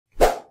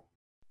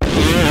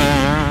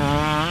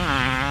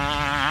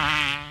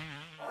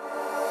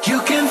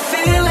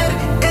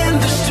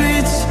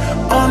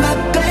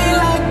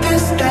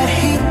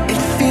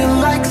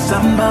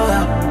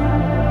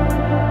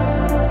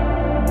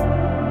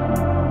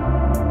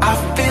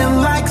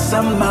like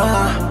summer.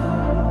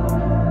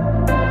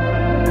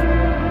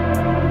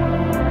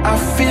 I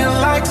feel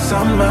like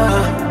summer.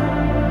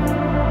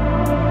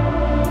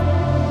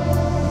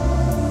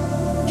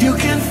 You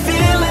can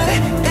feel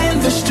it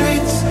in the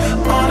streets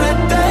on a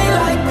day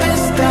like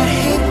this. That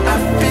heat, I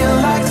feel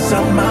like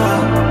summer.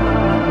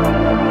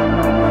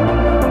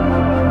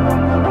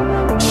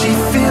 She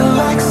feel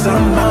like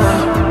summer.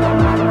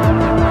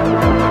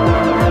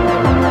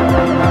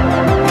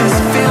 This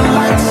feel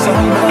like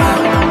summer.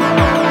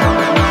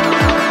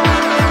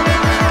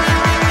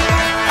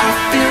 I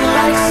feel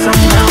like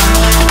summer.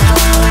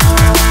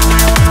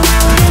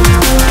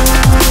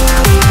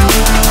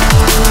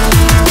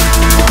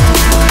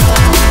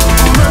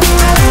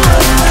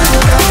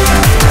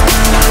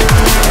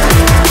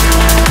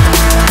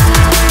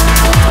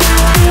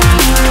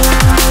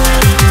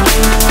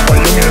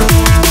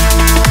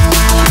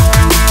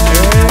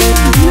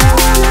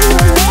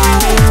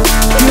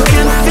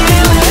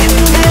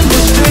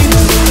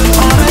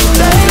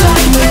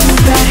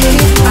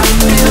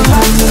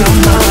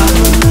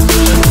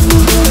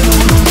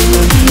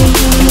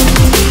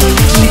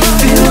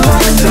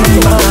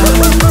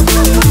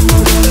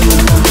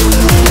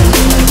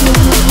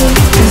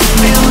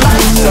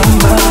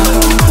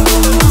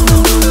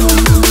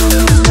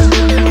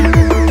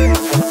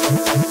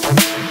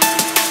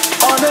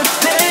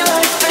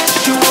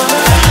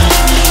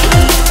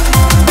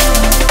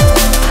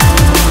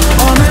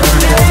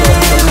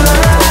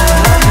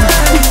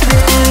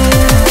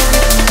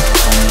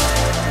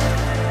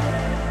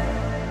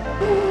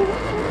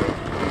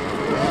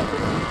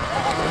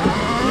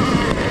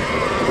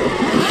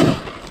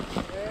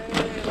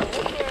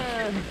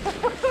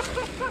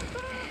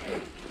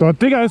 Doch,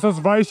 Digga, ist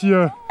das weich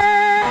hier.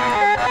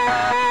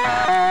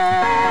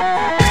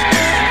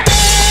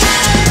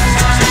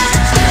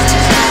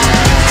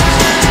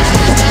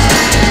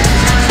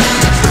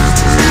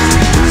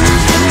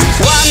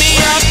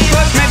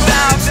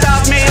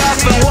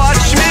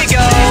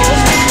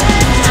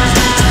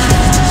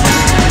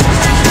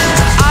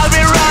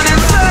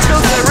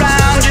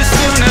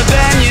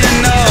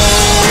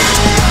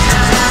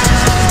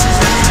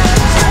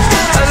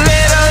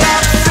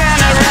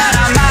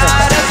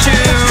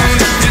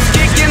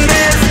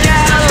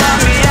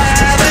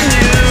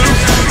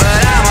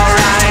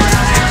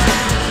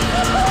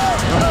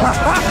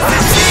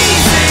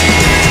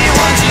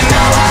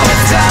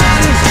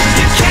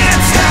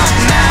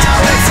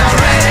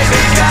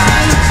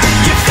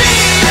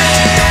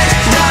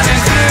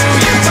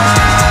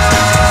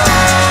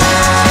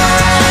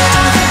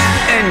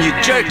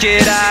 Jerk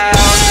it out.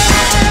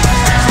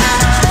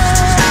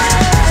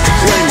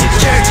 When you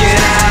jerk it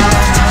out.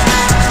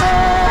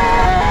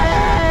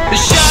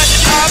 Shut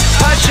up,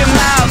 hush your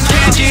mouth.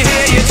 Can't you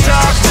hear you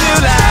talk too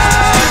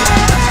loud?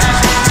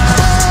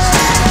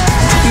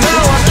 No,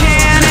 I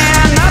can't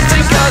hear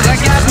nothing, 'cause I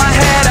got my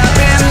head up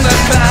in the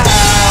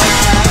clouds.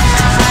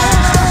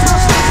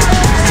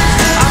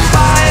 I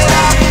bite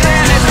off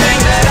anything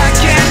that I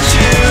can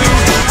chew.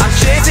 I'm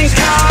chasing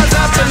cars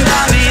up and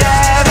down the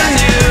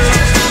avenue,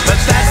 but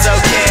that's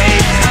okay,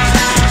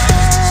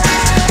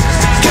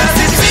 'cause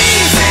it's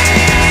easy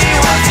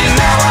once you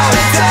know how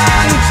it's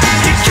done.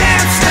 You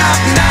can't stop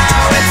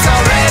now, it's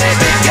already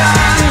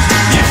begun.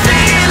 You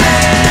feel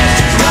it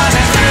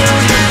running through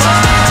your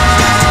bones,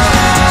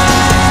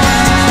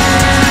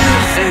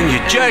 and you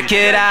jerk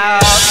it out.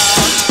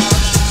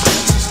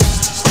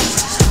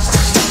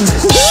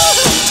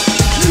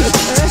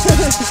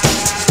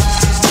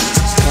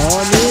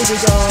 Oh nee,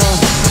 Digga.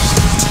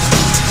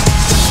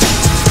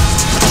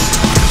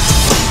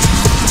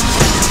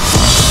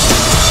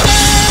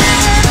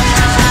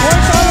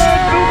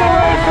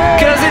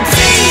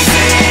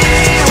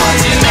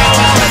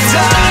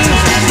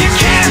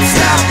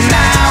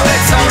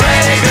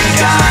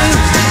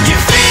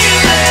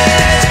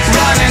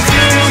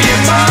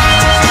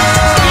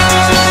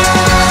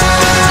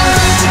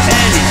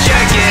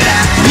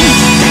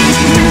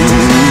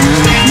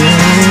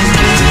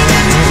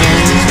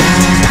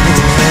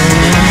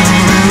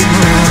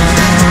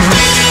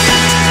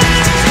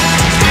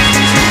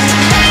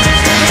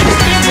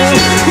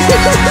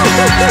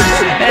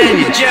 And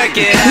you jerk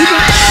it out.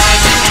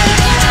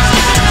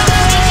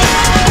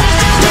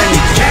 When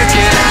you jerk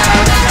it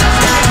out,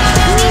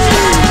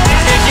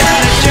 you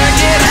gotta jerk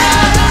it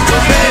out.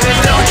 But baby,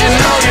 don't you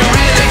know you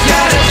really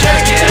gotta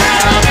jerk it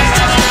out?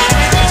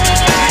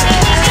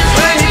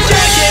 When you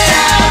jerk it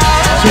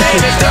out,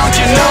 baby, don't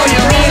you know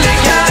you really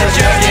gotta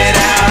jerk it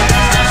out?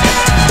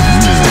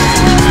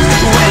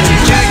 When you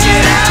jerk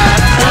it out,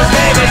 well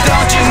baby,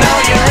 don't you know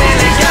you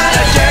really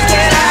gotta jerk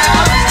it out?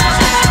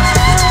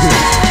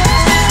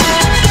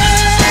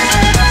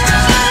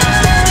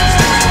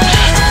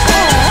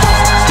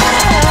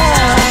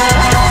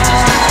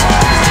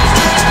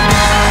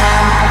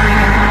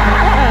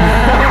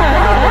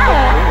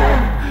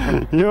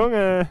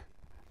 Junge!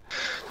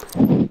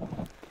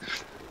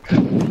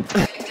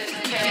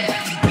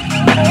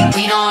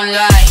 We don't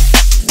lie.